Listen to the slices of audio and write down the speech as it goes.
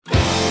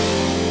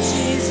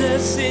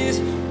Jesus is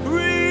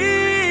real.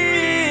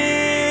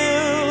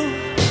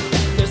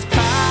 There's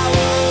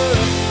power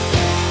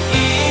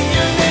in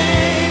your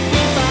name. We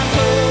find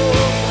hope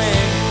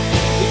when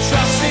we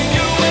trust in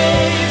your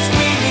ways.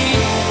 We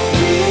need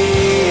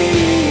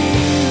real.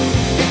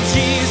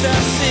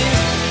 Jesus is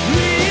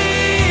real.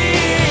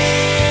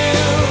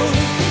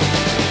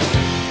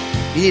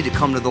 You need to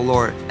come to the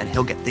Lord and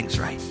He'll get things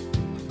right.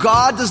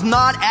 God does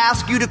not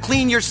ask you to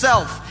clean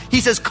yourself.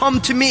 He says,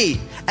 come to me.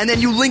 And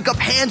then you link up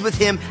hands with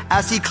Him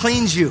as He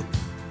cleans you.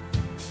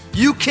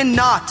 You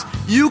cannot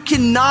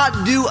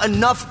do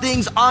enough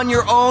things on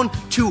your own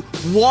to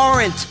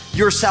warrant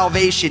your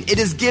salvation. It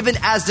is given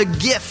as a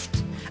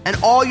gift. And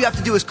all you have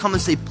to do is come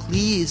and say,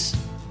 please,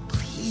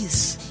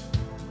 please.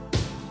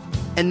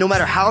 And no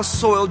matter how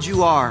soiled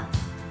you are,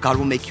 God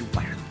will make you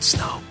whiter than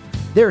snow.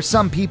 There are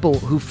some people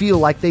who feel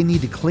like they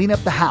need to clean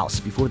up the house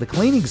before the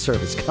cleaning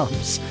service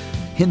comes.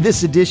 In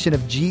this edition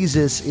of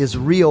Jesus is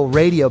Real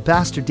Radio,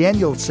 Pastor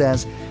Daniel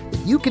says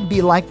that you can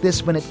be like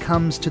this when it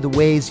comes to the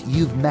ways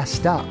you've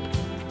messed up.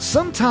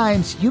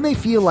 Sometimes you may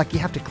feel like you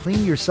have to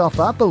clean yourself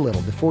up a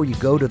little before you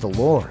go to the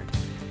Lord.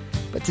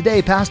 But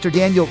today, Pastor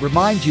Daniel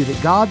reminds you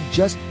that God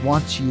just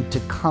wants you to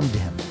come to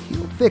Him.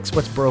 He'll fix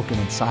what's broken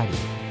inside of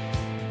you.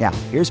 Now,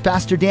 here's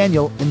Pastor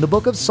Daniel in the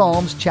book of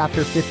Psalms,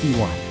 chapter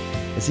 51,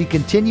 as he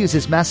continues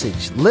his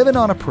message, Living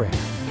on a Prayer.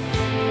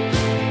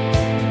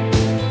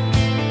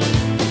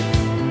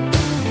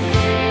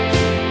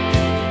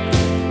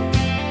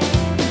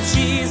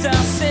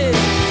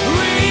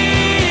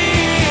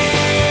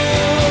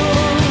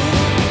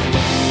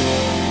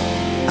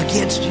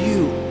 Against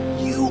you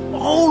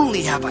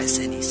only have I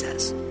sinned, he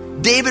says.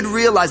 David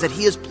realized that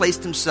he has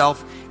placed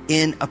himself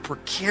in a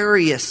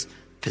precarious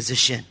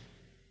position.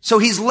 So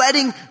he's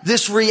letting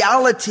this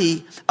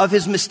reality of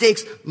his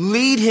mistakes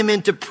lead him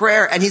into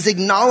prayer, and he's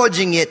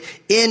acknowledging it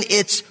in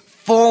its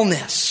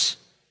fullness.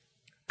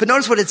 But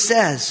notice what it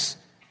says.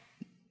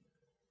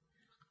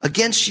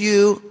 Against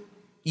you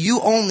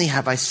only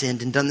have I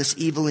sinned and done this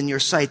evil in your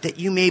sight,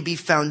 that you may be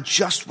found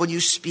just when you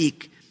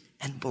speak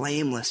and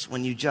blameless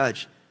when you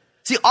judge.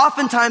 See,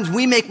 oftentimes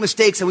we make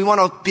mistakes and we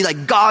want to be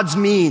like, God's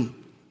mean.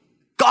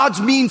 God's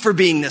mean for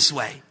being this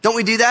way. Don't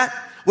we do that?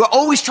 We're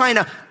always trying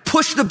to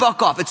push the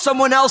buck off. It's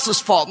someone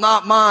else's fault,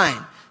 not mine.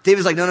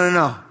 David's like,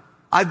 no.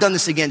 I've done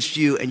this against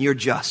you and you're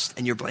just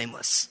and you're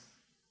blameless.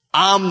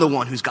 I'm the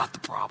one who's got the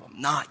problem,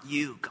 not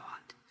you, God.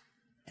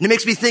 And it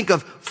makes me think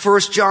of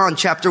 1 John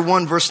chapter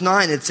 1, verse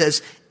 9. It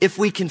says, if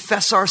we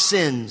confess our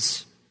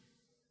sins,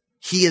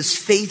 He is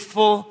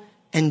faithful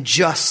and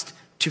just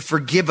to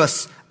forgive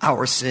us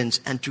our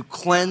sins and to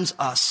cleanse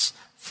us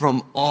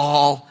from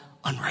all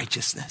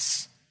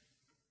unrighteousness.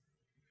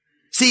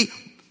 See,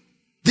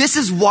 this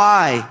is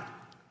why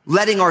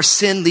letting our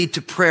sin lead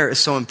to prayer is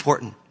so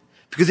important.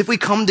 Because if we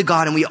come to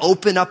God and we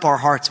open up our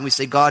hearts and we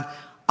say, God,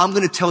 I'm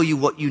going to tell you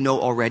what you know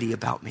already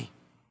about me.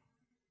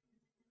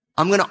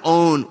 I'm going to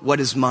own what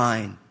is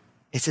mine.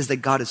 It says that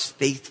God is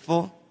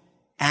faithful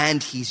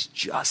and He's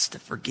just to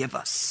forgive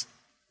us.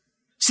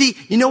 See,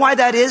 you know why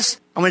that is?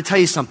 I'm going to tell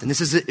you something.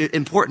 This is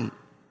important.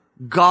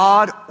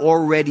 God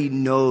already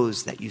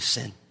knows that you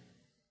sin.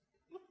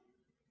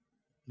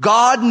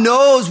 God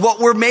knows what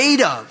we're made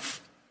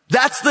of.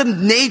 That's the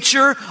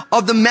nature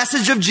of the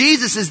message of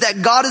Jesus, is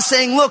that God is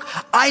saying, look,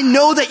 I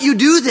know that you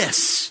do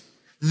this.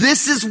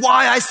 This is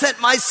why I sent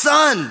my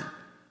Son.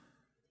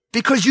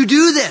 Because you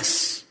do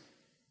this.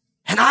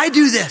 And I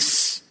do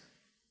this.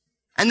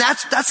 And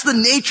that's the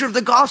nature of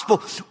the gospel.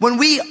 When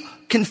we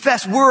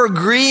confess, we're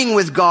agreeing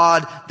with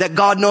God that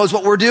God knows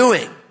what we're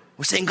doing.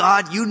 We're saying,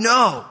 God, you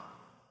know.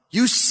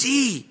 You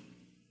see.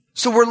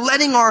 So we're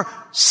letting our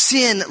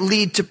sin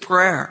lead to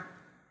prayer.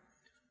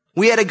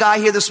 We had a guy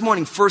here this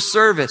morning, first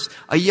service,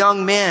 a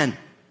young man.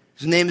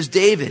 His name is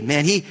David.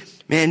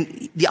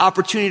 The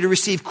opportunity to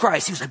receive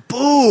Christ. He was like,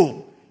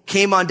 boom,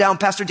 came on down.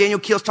 Pastor Daniel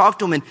Keels talked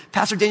to him, and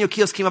Pastor Daniel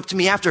Keels came up to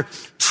me after,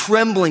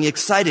 trembling,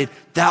 excited.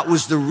 That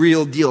was the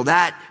real deal.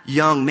 That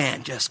young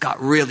man just got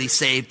really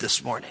saved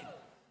this morning.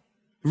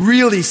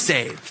 Really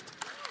saved.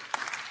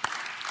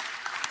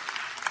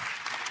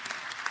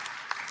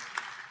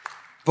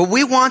 But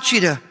we want you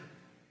to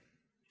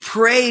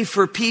pray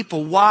for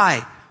people.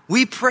 Why?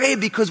 We pray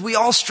because we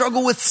all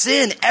struggle with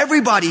sin.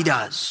 Everybody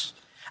does.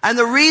 And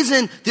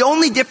the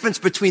only difference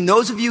between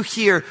those of you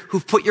here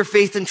who've put your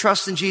faith and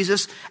trust in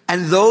Jesus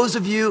and those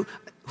of you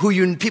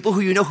people who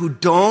you know who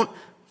don't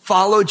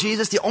follow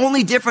Jesus, the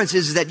only difference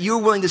is that you're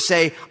willing to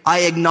say,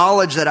 I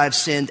acknowledge that I've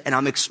sinned and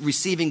I'm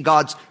receiving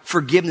God's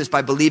forgiveness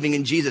by believing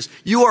in Jesus.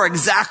 You are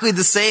exactly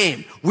the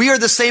same. We are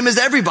the same as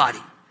everybody.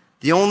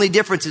 The only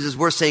difference is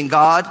we're saying,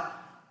 God,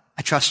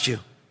 I trust you.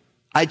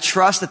 I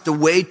trust that the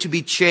way to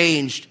be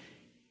changed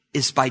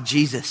is by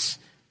Jesus,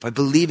 by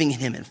believing in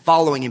Him and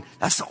following Him.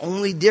 That's the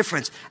only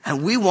difference.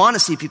 And we want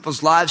to see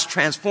people's lives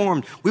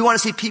transformed. We want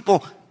to see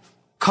people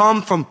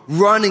come from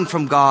running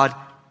from God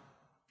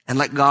and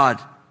let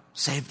God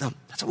save them.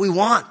 That's what we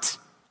want.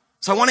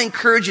 So I want to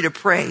encourage you to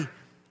pray.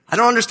 I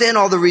don't understand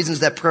all the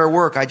reasons that prayer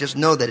work. I just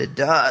know that it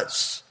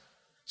does.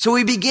 So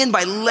we begin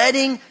by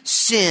letting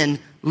sin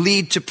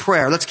lead to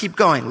prayer. Let's keep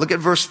going. Look at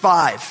verse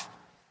 5.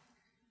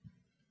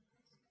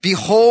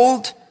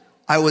 Behold,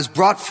 I was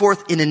brought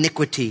forth in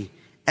iniquity,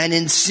 and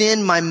in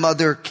sin my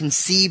mother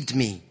conceived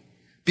me.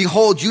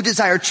 Behold, you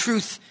desire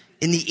truth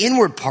in the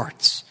inward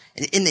parts,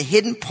 and in the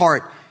hidden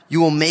part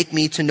you will make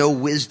me to know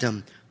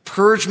wisdom.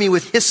 Purge me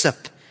with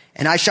hyssop,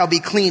 and I shall be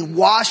clean.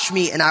 Wash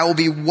me, and I will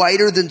be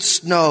whiter than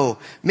snow.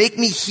 Make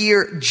me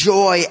hear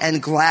joy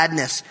and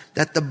gladness,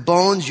 that the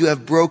bones you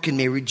have broken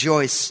may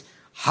rejoice.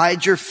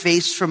 Hide your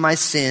face from my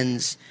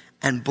sins,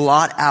 and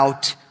blot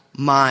out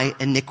my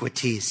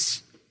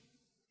iniquities.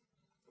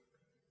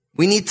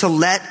 We need to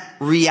let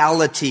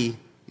reality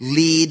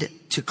lead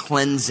to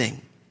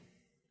cleansing.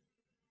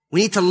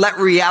 We need to let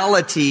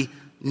reality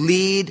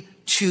lead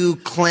to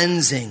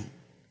cleansing.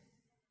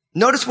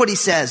 Notice what he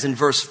says in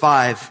verse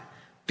 5.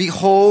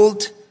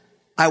 Behold,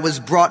 I was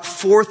brought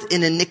forth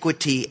in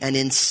iniquity, and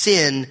in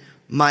sin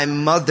my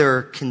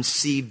mother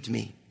conceived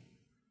me.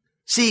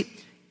 See,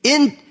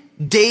 in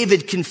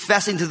David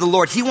confessing to the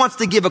Lord, he wants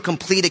to give a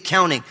complete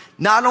accounting.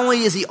 Not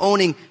only is he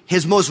owning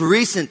his most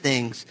recent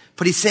things,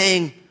 but he's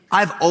saying,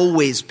 I've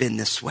always been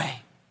this way.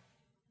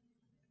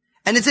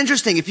 And it's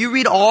interesting, if you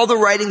read all the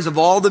writings of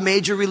all the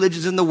major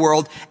religions in the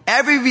world,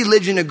 every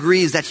religion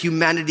agrees that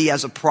humanity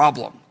has a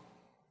problem.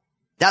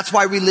 That's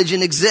why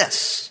religion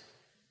exists.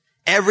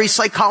 Every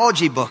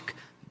psychology book,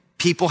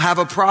 people have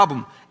a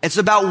problem. It's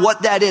about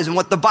what that is. And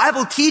what the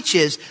Bible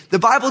teaches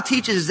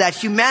is that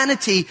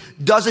humanity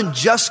doesn't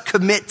just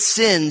commit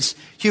sins.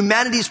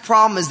 Humanity's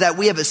problem is that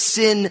we have a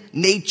sin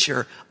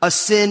nature, a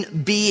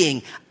sin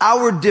being.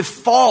 Our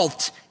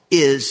default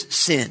is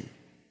sin.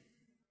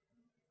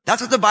 That's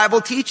what the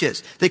Bible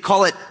teaches. They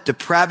call it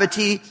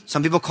depravity.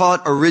 Some people call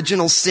it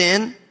original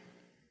sin.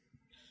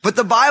 But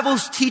the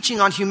Bible's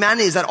teaching on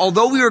humanity is that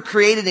although we were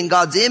created in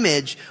God's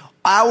image,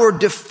 our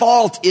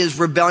default is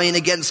rebellion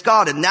against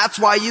God. And that's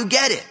why you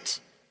get it.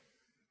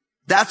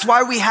 That's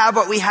why we have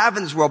what we have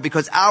in this world,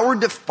 because our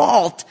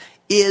default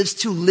is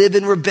to live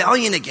in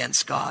rebellion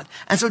against God.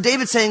 And so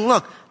David's saying,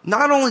 look,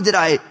 not only did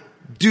I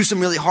do some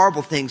really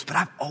horrible things, but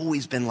I've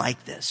always been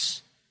like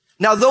this.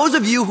 Now, those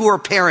of you who are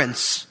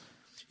parents,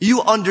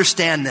 you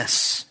understand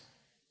this.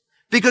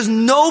 Because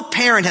no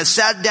parent has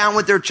sat down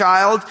with their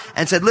child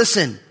and said,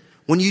 listen,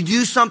 when you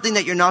do something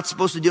that you're not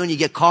supposed to do and you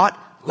get caught,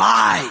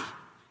 lie.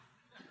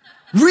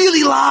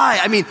 Really lie.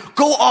 I mean,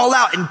 go all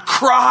out and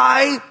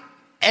cry.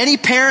 Any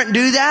parent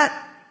do that?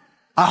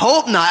 I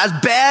hope not.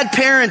 That's bad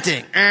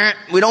parenting.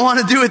 We don't want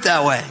to do it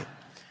that way.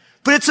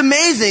 But it's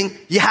amazing.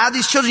 You have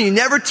these children, you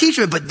never teach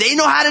them, but they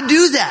know how to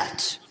do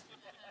that.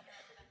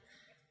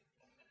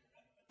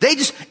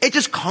 It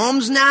just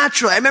comes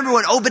naturally. I remember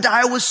when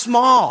Obadiah was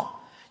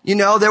small,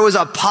 there was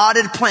a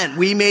potted plant.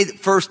 We made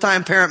first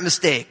time parent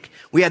mistake.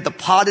 We had the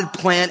potted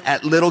plant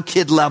at little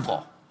kid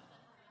level.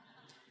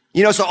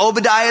 So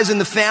Obadiah's in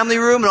the family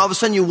room, and all of a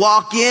sudden you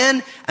walk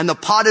in and the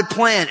potted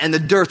plant and the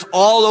dirt's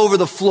all over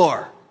the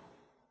floor.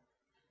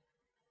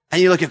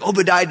 And you're like,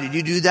 Obadiah, did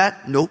you do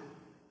that? Nope.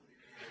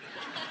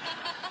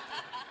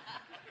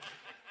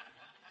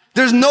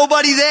 There's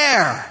nobody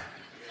there.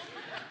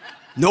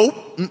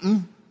 Nope.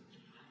 Mm-mm.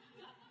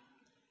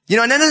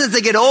 And then as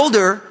they get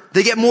older,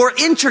 they get more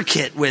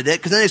intricate with it,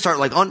 because then they start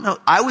like, oh no,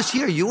 I was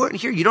here, you weren't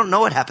here, you don't know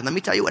what happened. Let me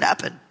tell you what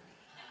happened.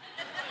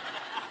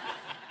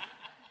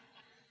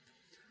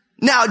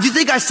 Now, do you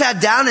think I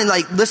sat down and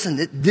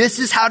listen, this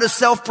is how to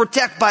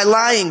self-protect by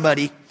lying,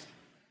 buddy?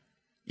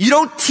 You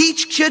don't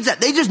teach kids that.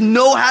 They just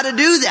know how to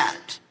do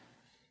that.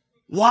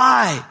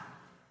 Why?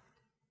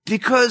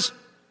 Because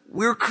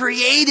we're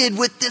created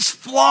with this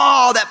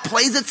flaw that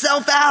plays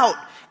itself out.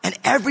 And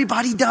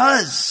everybody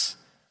does.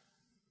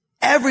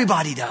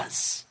 Everybody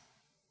does.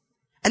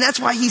 And that's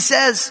why he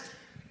says,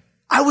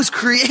 I was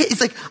created.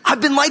 He's like,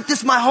 I've been like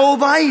this my whole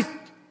life.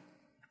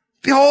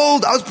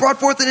 Behold, I was brought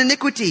forth in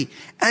iniquity,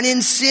 and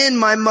in sin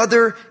my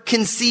mother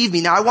conceived me.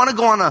 Now I want to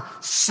go on a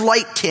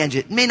slight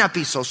tangent. It may not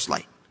be so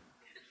slight.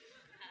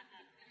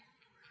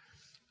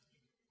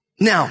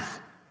 Now,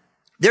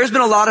 there's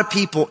been a lot of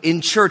people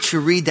in church who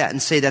read that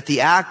and say that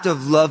the act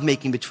of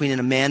lovemaking between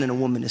a man and a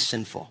woman is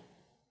sinful.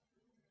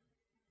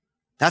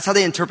 That's how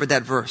they interpret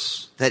that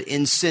verse, that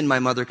in sin my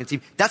mother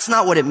conceived. That's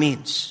not what it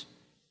means.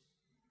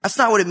 That's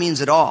not what it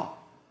means at all.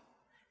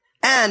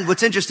 And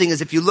what's interesting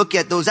is if you look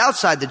at those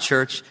outside the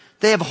church,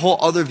 they have a whole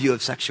other view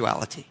of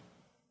sexuality.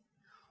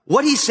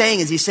 What he's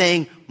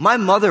saying, my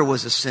mother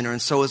was a sinner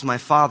and so was my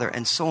father,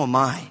 and so am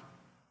I.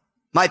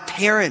 My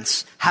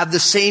parents have the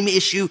same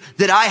issue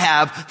that I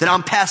have that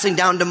I'm passing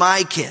down to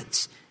my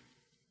kids.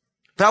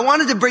 But I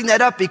wanted to bring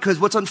that up because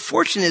what's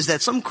unfortunate is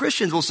that some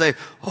Christians will say,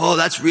 oh,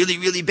 that's really,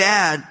 really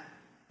bad.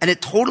 And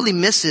it totally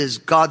misses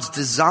God's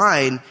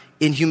design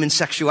in human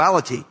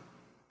sexuality.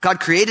 God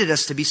created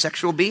us to be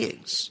sexual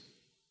beings.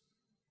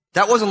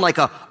 That wasn't like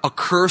a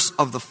curse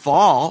of the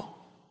fall.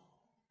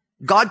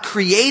 God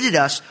created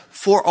us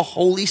for a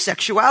holy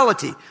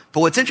sexuality.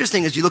 But what's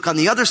interesting is you look on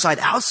the other side,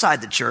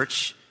 outside the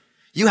church,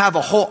 you have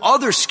a whole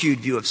other skewed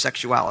view of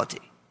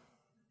sexuality.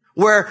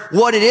 Where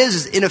what it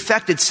is in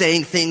effect, it's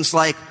saying things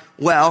like,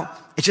 well,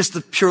 it's just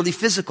the purely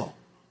physical.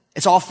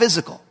 It's all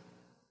physical.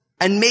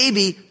 And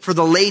maybe for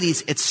the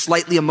ladies, it's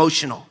slightly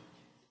emotional.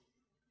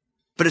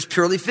 But it's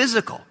purely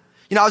physical.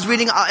 You know, I was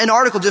reading an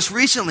article just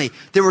recently.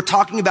 They were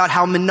talking about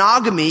how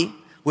monogamy,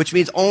 which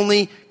means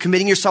only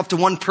committing yourself to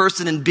one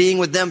person and being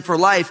with them for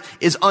life,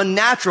 is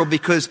unnatural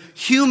because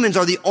humans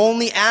are the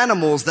only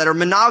animals that are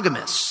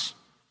monogamous.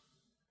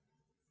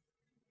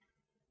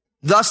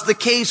 Thus the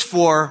case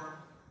for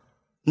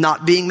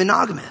not being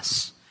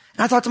monogamous.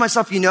 And I thought to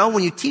myself, you know,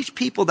 when you teach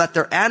people that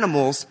they're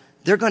animals,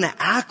 they're going to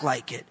act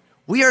like it.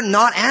 We are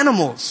not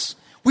animals.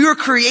 We were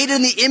created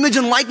in the image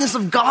and likeness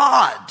of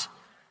God.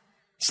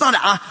 It's not,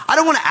 I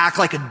don't want to act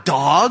like a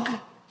dog.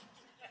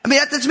 I mean,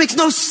 that just makes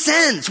no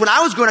sense. When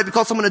I was growing up, you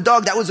called someone a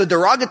dog, that was a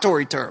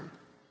derogatory term.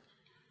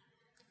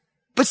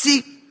 But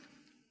see,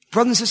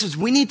 brothers and sisters,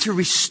 we need to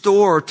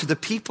restore to the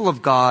people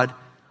of God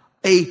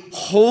a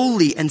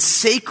holy and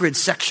sacred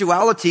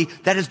sexuality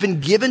that has been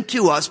given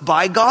to us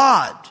by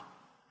God.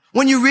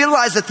 When you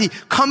realize that the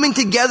coming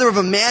together of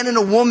a man and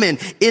a woman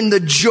in the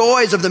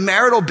joys of the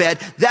marital bed,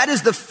 that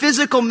is the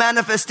physical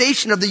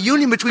manifestation of the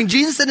union between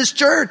Jesus and his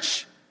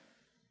church.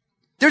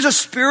 There's a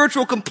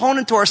spiritual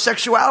component to our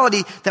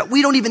sexuality that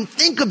we don't even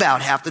think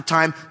about half the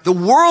time. The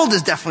world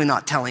is definitely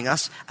not telling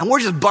us, and we're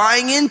just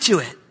buying into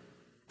it.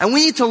 And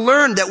we need to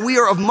learn that we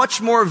are of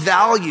much more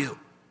value.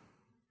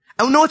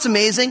 And you know what's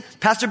amazing?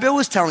 Pastor Bill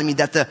was telling me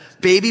that the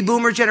baby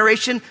boomer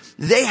generation,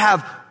 they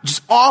have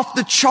just off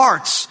the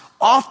charts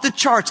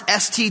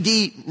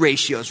STD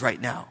ratios right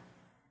now.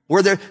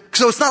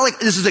 So it's not like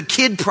this is a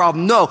kid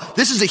problem. No,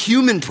 this is a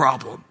human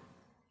problem.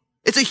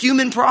 It's a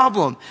human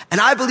problem.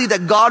 And I believe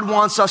that God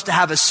wants us to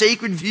have a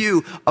sacred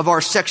view of our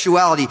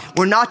sexuality.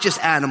 We're not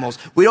just animals.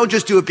 We don't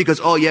just do it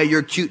because, oh yeah,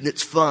 you're cute and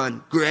it's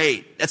fun.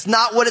 Great. That's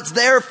not what it's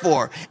there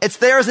for. It's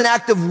there as an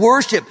act of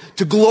worship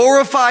to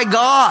glorify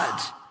God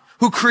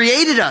who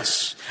created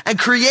us and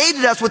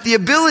created us with the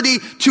ability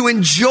to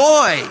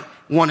enjoy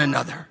one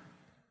another.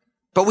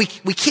 But we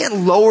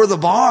can't lower the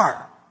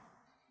bar.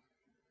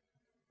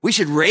 We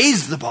should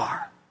raise the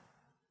bar.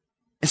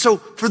 And so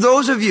for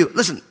those of you,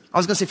 listen, I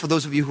was going to say for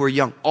those of you who are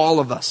young, all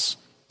of us,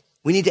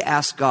 we need to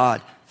ask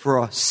God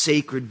for a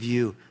sacred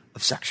view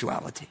of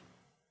sexuality.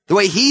 The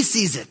way he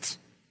sees it.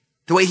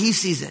 The way he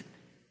sees it.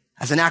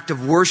 As an act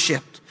of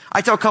worship.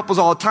 I tell couples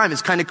all the time,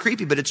 it's kind of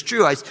creepy, but it's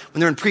true. When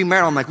they're in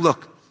premarital, I'm like,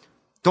 look,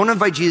 don't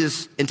invite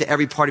Jesus into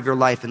every part of your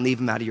life and leave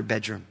him out of your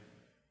bedroom.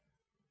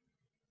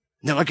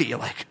 And they look at you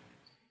like,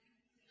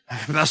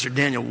 Pastor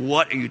Daniel,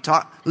 what are you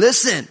talking?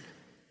 Listen,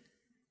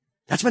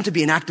 that's meant to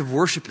be an act of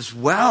worship as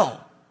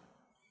well.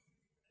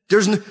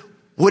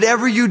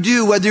 Whatever you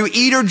do, whether you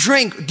eat or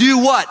drink, do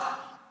what?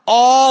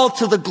 All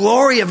to the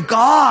glory of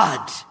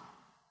God.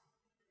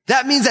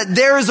 That means that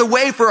there is a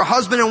way for a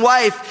husband and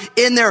wife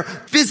in their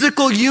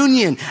physical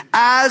union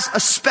as a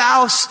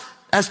spouse,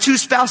 as two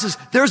spouses.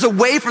 There's a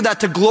way for that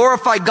to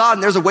glorify God,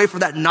 and there's a way for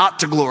that not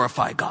to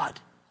glorify God.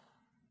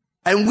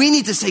 And we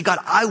need to say, God,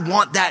 I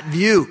want that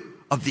view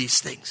of these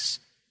things.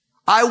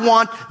 I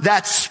want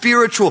that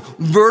spiritual,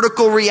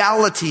 vertical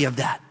reality of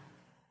that.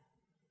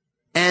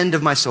 End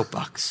of my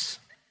soapbox.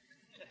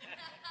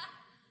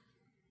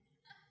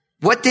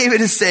 What David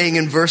is saying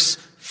in verse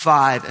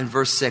 5 and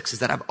verse 6 is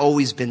that I've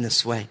always been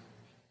this way.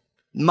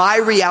 My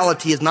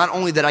reality is not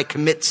only that I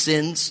commit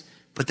sins,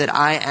 but that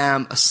I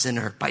am a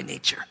sinner by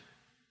nature.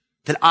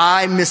 That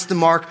I miss the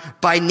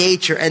mark by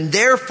nature. And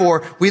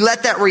therefore, we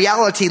let that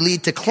reality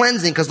lead to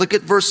cleansing. Because look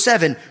at verse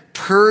 7.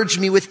 Purge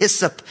me with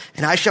hyssop,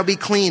 and I shall be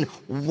clean.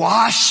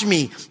 Wash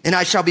me, and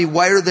I shall be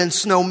whiter than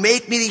snow.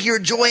 Make me to hear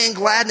joy and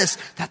gladness,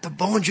 that the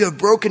bones you have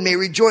broken may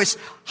rejoice.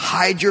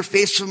 Hide your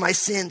face from my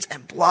sins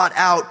and blot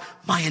out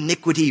my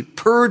iniquity.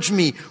 Purge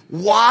me,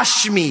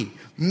 wash me,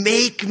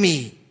 make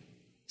me.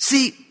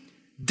 See,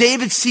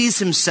 David sees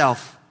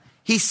himself.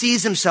 He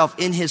sees himself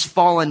in his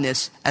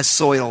fallenness as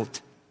soiled.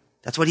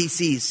 That's what he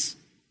sees.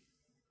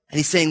 And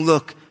he's saying,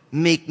 look,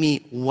 make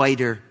me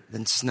whiter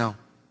than snow.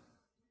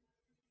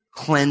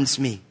 Cleanse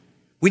me.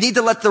 We need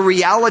to let the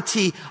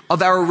reality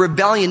of our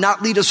rebellion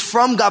not lead us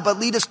from God, but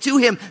lead us to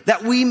him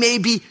that we may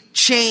be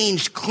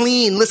changed,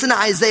 clean. Listen to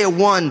Isaiah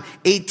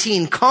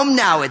 1:18. Come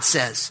now, it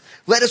says.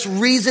 Let us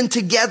reason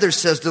together,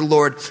 says the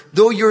Lord.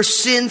 Though your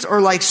sins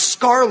are like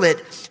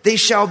scarlet, they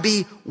shall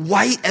be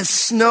white as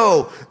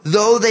snow.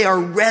 Though they are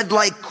red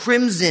like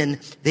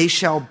crimson, they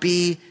shall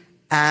be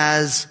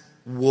as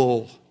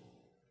wool.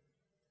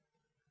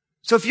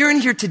 So if you're in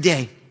here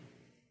today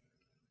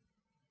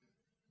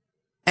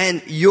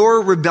and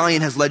your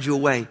rebellion has led you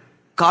away,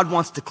 God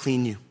wants to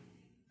clean you.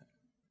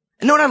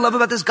 And know what I love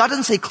about this? God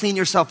doesn't say clean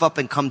yourself up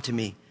and come to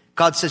me.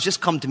 God says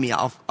just come to me,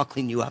 I'll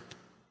clean you up.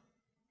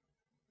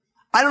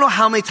 I don't know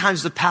how many times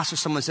as a pastor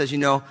someone says, I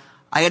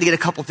got to get a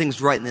couple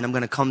things right and then I'm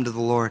going to come to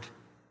the Lord.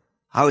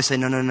 I always say,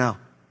 no.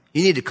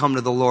 You need to come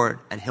to the Lord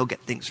and he'll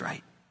get things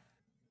right.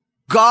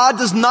 God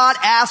does not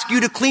ask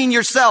you to clean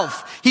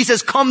yourself. He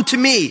says, come to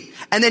me.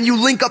 And then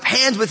you link up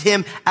hands with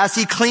him as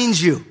he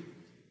cleans you.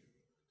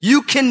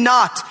 You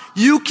cannot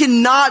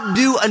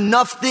do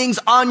enough things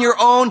on your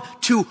own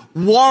to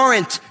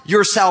warrant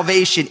your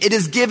salvation. It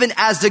is given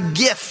as a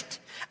gift.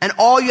 And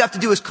all you have to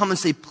do is come and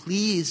say,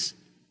 please,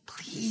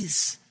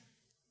 please.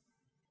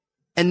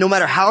 And no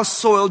matter how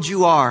soiled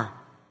you are,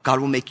 God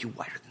will make you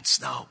whiter than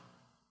snow.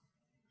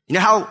 You know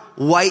how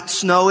white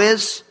snow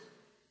is?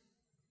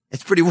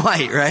 It's pretty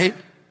white, right?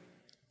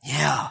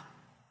 Yeah.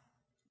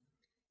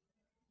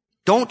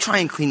 Don't try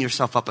and clean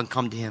yourself up and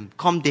come to him.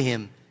 Come to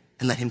him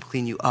and let him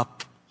clean you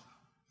up.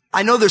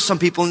 I know there's some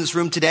people in this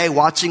room today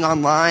watching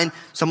online.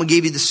 Someone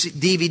gave you the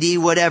DVD,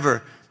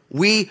 whatever.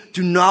 We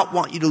do not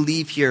want you to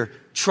leave here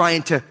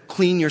trying to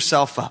clean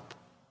yourself up.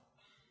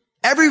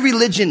 Every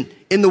religion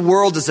in the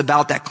world is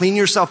about that. Clean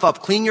yourself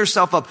up,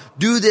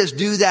 do this,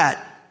 do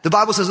that. The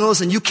Bible says, no,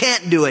 listen, you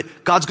can't do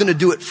it. God's going to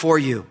do it for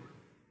you.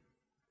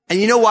 And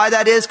you know why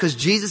that is? Because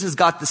Jesus has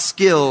got the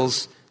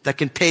skills that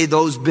can pay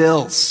those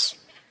bills.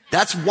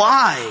 That's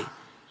why.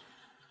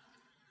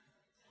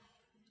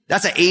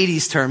 That's an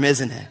 80s term,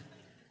 isn't it?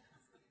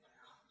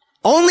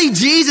 Only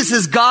Jesus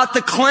has got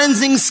the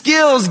cleansing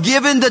skills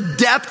given the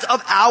depth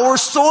of our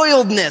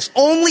soiledness.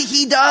 Only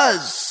he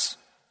does.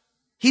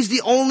 He's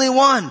the only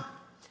one.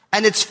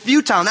 And it's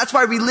futile. And that's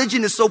why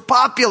religion is so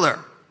popular.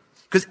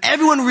 Because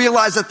everyone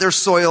realizes that they're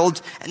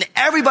soiled and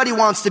everybody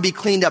wants to be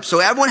cleaned up. So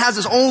everyone has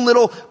his own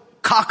little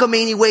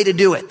cockamamie way to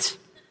do it.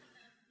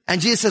 And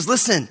Jesus says,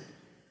 listen,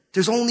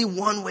 there's only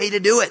one way to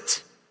do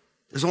it.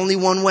 There's only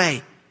one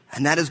way.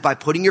 And that is by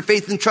putting your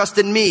faith and trust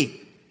in me.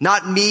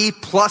 Not me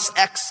plus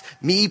X,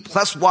 me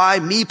plus Y,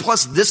 me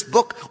plus this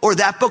book or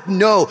that book.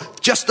 No,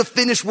 just the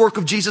finished work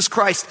of Jesus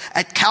Christ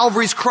at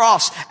Calvary's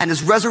cross and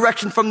his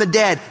resurrection from the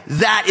dead.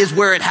 That is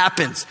where it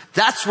happens.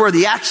 That's where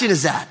the action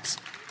is at.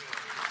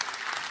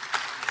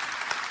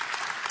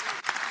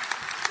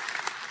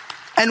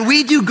 And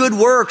we do good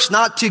works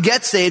not to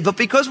get saved, but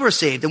because we're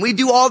saved. And we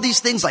do all these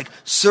things like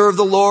serve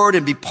the Lord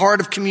and be part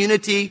of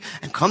community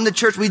and come to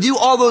church. We do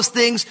all those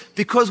things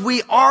because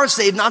we are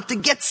saved, not to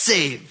get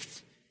saved.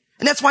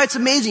 And that's why it's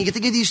amazing. You get to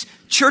get these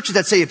churches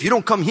that say, if you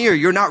don't come here,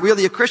 you're not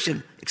really a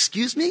Christian.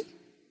 Excuse me?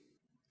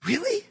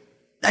 Really?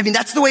 I mean,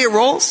 that's the way it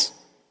rolls?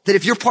 That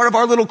if you're part of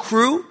our little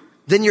crew,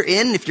 then you're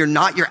in. If you're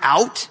not, you're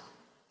out?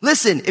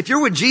 Listen, if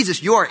you're with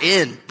Jesus, you are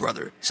in,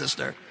 brother,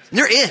 sister.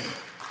 You're in.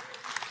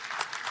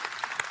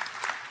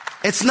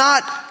 It's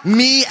not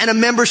me and a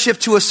membership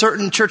to a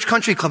certain church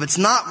country club. It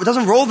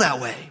doesn't roll that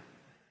way.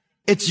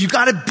 It's you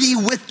gotta be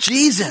with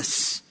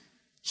Jesus.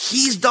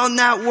 He's done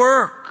that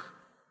work.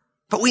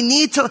 But we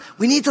need to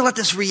let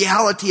this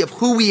reality of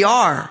who we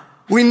are,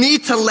 we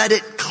need to let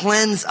it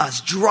cleanse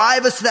us,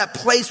 drive us to that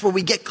place where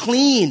we get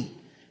clean.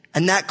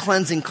 And that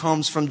cleansing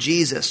comes from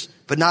Jesus.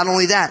 But not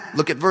only that,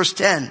 look at verse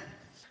 10.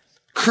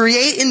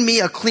 Create in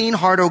me a clean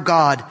heart, O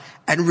God,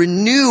 and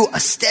renew a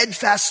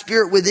steadfast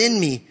spirit within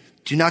me.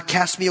 Do not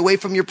cast me away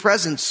from your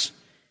presence,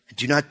 and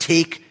do not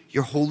take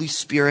your Holy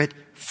Spirit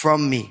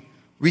from me.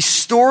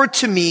 Restore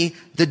to me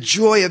the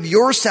joy of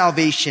your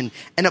salvation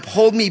and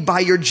uphold me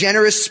by your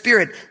generous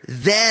spirit.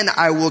 Then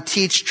I will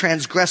teach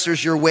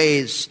transgressors your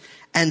ways,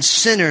 and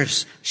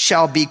sinners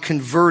shall be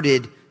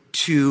converted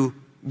to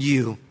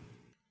you.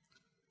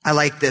 I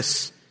like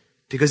this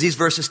because these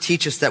verses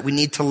teach us that we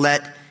need to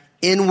let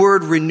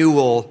inward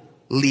renewal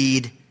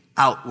lead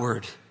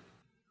outward.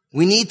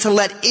 We need to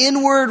let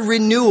inward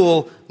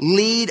renewal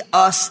lead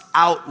us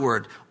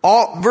outward.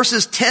 All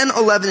verses 10,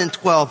 11, and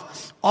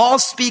 12 all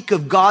speak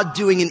of God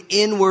doing an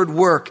inward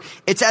work.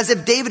 It's as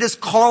if David is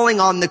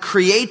calling on the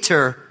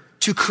Creator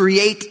to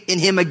create in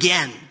him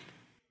again.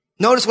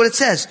 Notice what it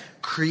says.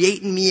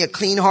 Create in me a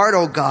clean heart,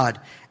 O God,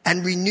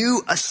 and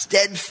renew a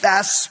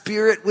steadfast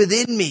spirit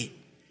within me.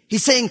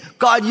 He's saying,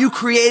 God, you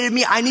created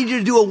me. I need you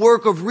to do a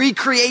work of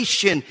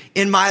recreation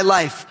in my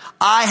life.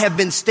 I have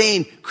been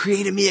stained.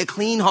 Create in me a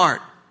clean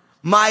heart.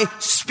 My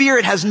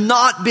spirit has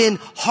not been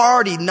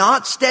hardy,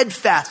 not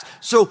steadfast.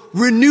 So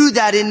renew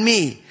that in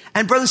me.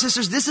 And brothers and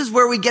sisters, this is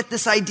where we get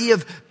this idea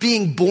of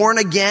being born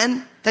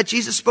again that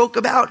Jesus spoke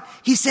about.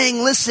 He's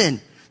saying, listen,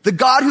 the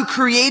God who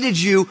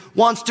created you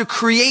wants to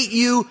create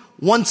you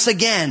once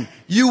again.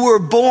 You were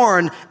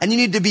born and you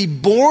need to be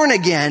born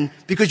again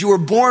because you were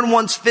born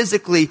once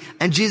physically.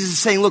 And Jesus is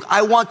saying, look,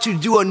 I want to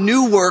do a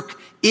new work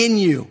in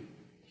you.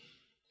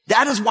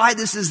 That is why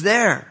this is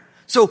there.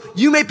 So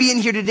you may be in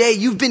here today.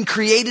 You've been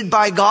created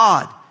by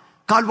God.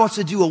 God wants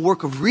to do a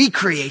work of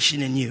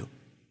recreation in you.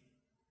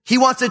 He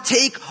wants to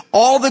take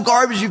all the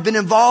garbage you've been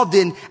involved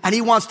in and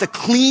he wants to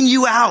clean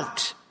you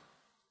out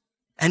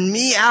and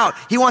me out.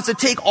 He wants to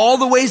take all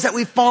the ways that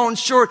we've fallen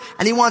short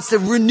and he wants to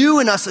renew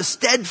in us a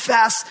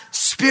steadfast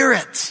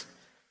spirit.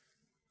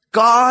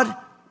 God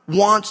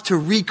wants to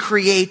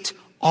recreate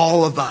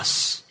all of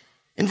us.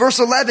 In verse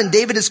 11,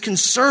 David is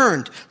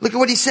concerned. Look at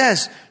what he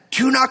says.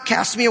 Do not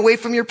cast me away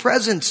from your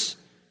presence.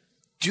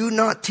 Do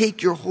not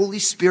take your Holy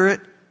Spirit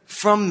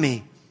from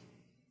me.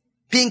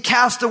 Being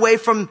cast away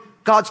from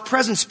God's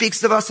presence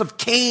speaks of us of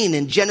Cain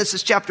in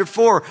Genesis chapter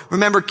 4.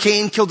 Remember,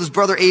 Cain killed his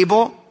brother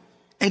Abel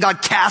and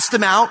God cast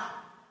him out.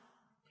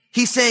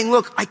 He's saying,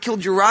 look, I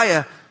killed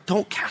Uriah.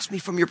 Don't cast me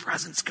from your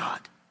presence, God.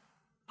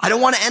 I don't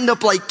want to end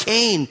up like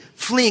Cain,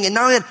 fleeing. And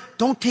not only that,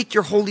 don't take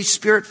your Holy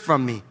Spirit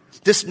from me.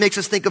 This makes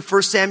us think of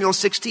 1 Samuel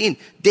 16.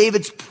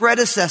 David's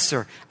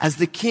predecessor as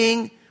the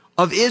king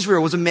of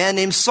Israel was a man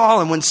named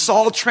Saul. And when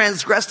Saul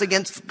transgressed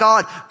against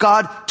God,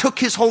 God took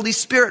his Holy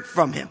Spirit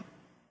from him.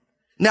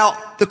 Now,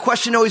 the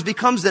question always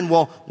becomes then,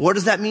 well, what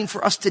does that mean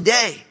for us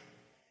today?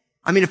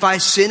 I mean, if I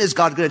sin, is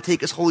God going to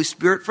take his Holy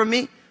Spirit from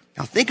me?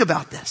 Now think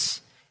about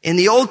this. In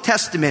the Old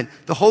Testament,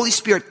 the Holy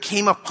Spirit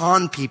came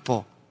upon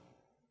people.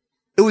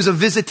 It was a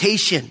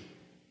visitation.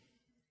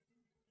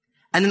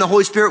 And then the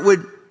Holy Spirit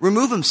would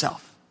remove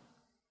himself.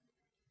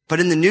 But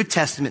in the New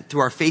Testament,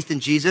 through our faith in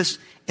Jesus,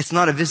 it's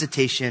not a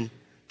visitation.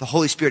 The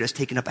Holy Spirit has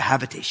taken up a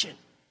habitation.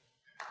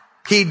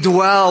 He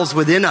dwells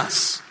within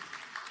us.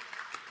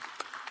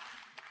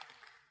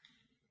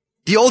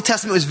 The Old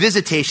Testament was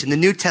visitation. The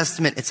New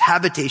Testament, it's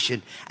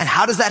habitation. And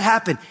how does that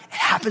happen? It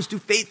happens through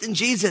faith in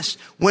Jesus.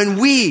 When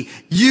we,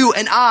 you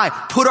and I,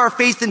 put our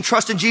faith and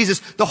trust in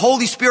Jesus, the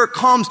Holy Spirit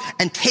comes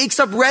and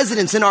takes up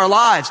residence in our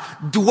lives,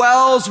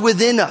 dwells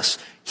within us.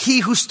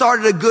 He who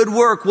started a good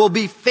work will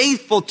be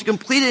faithful to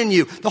complete it in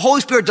you. The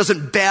Holy Spirit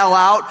doesn't bail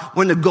out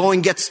when the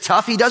going gets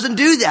tough. He doesn't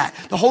do that.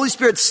 The Holy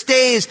Spirit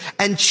stays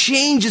and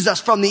changes us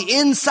from the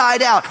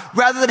inside out.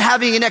 Rather than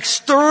having an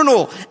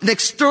external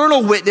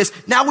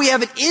witness, now we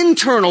have an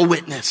internal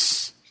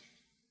witness.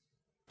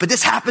 But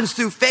this happens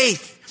through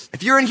faith.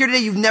 If you're in here today,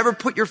 you've never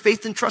put your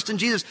faith and trust in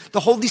Jesus, the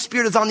Holy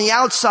Spirit is on the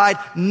outside,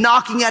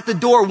 knocking at the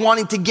door,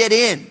 wanting to get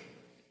in.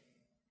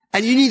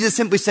 And you need to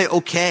simply say,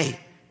 okay.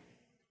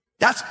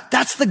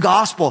 That's the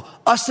gospel.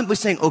 Us simply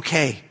saying,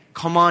 okay,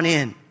 come on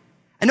in.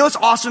 And know what's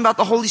awesome about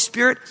the Holy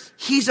Spirit?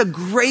 He's a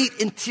great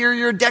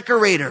interior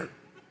decorator.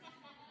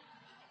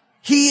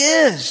 He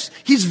is.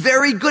 He's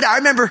very good. I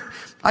remember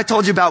I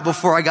told you about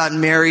before I got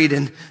married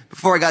and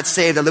before I got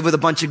saved, I lived with a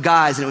bunch of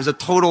guys and it was a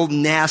total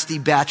nasty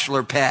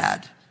bachelor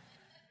pad.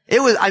 It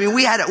was, I mean,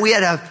 we had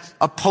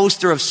a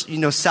poster of,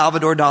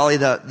 Salvador Dali,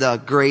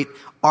 the great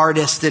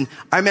artist. And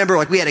I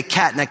remember we had a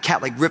cat and that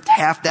cat ripped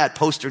half that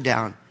poster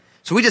down.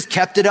 So we just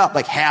kept it up,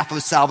 half of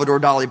a Salvador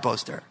Dali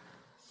poster.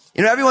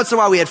 Every once in a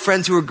while we had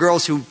friends who were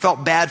girls who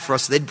felt bad for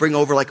us. So they'd bring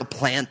over a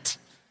plant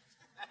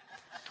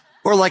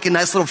or a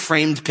nice little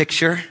framed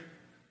picture.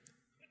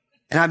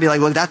 And I'd be like,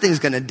 well, that thing's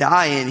going to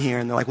die in here.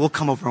 And they're like, we'll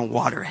come over and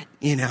water it,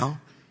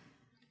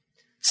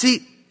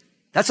 See,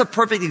 that's a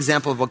perfect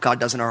example of what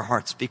God does in our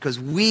hearts because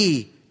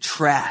we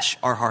trash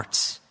our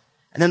hearts.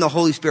 And then the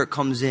Holy Spirit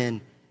comes in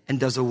and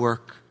does a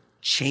work,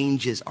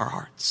 changes our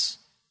hearts.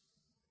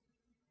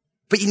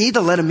 But you need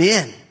to let him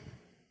in.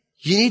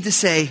 You need to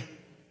say,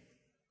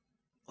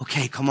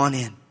 okay, come on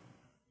in.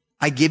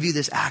 I give you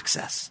this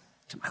access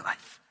to my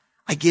life.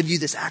 I give you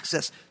this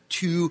access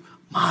to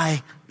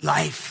my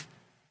life.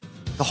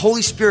 The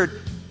Holy Spirit,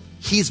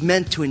 he's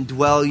meant to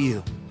indwell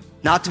you,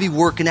 not to be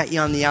working at you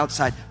on the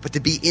outside, but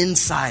to be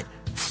inside,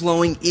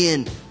 flowing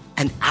in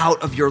and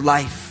out of your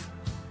life.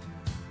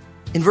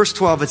 In verse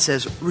 12, it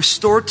says,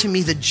 restore to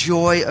me the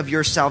joy of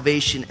your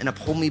salvation and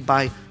uphold me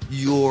by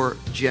your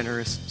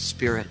generous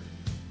spirit.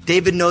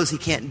 David knows he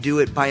can't do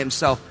it by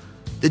himself.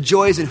 The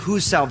joy is in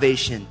whose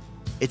salvation?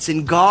 It's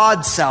in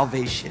God's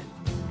salvation.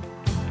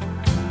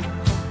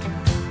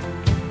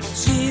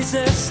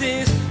 Jesus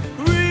is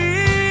real.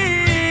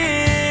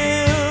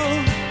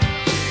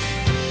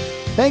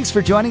 Thanks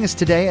for joining us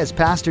today as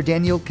Pastor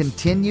Daniel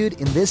continued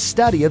in this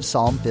study of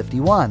Psalm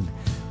 51,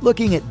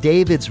 looking at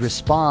David's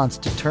response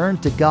to turn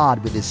to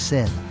God with his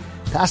sin.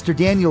 Pastor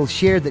Daniel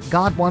shared that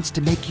God wants to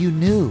make you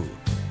new.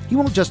 He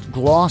won't just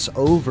gloss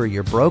over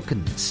your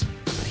brokenness,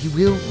 but he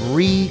will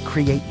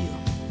recreate you.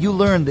 You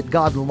learn that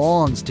God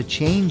longs to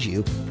change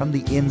you from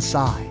the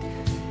inside.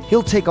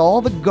 He'll take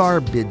all the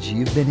garbage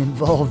you've been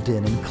involved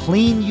in and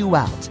clean you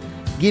out,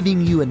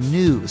 giving you a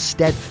new,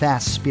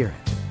 steadfast spirit.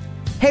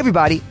 Hey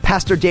everybody,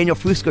 Pastor Daniel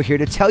Fusco here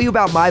to tell you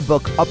about my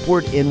book,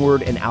 Upward,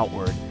 Inward, and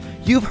Outward.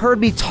 You've heard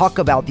me talk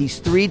about these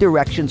 3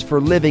 directions for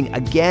living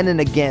again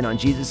and again on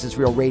Jesus is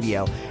Real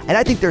Radio, and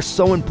I think they're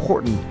so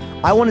important.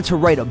 I wanted to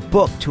write a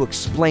book to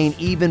explain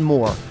even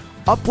more.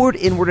 Upward,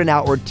 Inward, and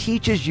Outward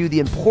teaches you the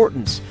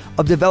importance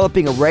of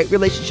developing a right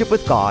relationship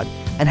with God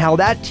and how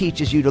that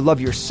teaches you to love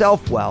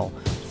yourself well.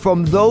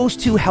 From those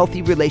 2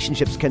 healthy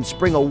relationships can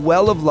spring a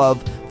well of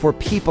love for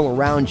people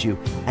around you,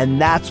 and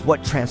that's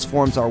what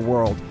transforms our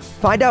world.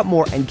 Find out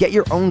more and get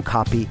your own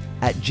copy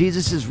at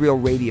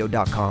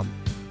JesusIsRealRadio.com.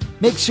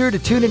 Make sure to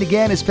tune in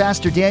again as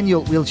Pastor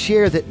Daniel will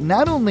share that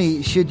not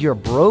only should your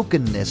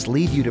brokenness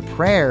lead you to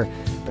prayer,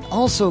 but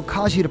also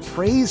cause you to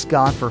praise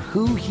God for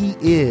who He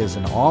is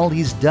and all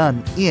He's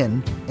done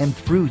in and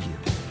through you.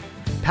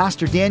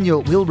 Pastor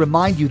Daniel will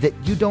remind you that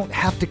you don't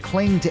have to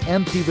cling to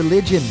empty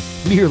religion,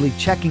 merely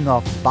checking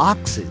off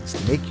boxes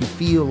to make you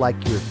feel like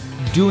you're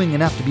doing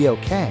enough to be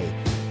okay,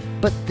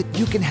 but that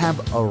you can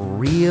have a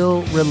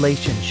real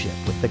relationship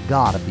with the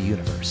God of the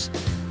universe.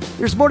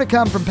 There's more to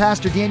come from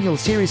Pastor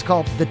Daniel's series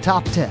called The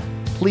Top 10.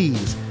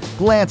 Please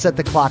glance at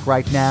the clock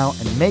right now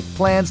and make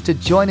plans to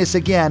join us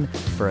again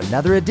for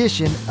another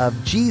edition of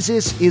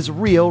Jesus is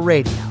Real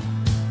Radio.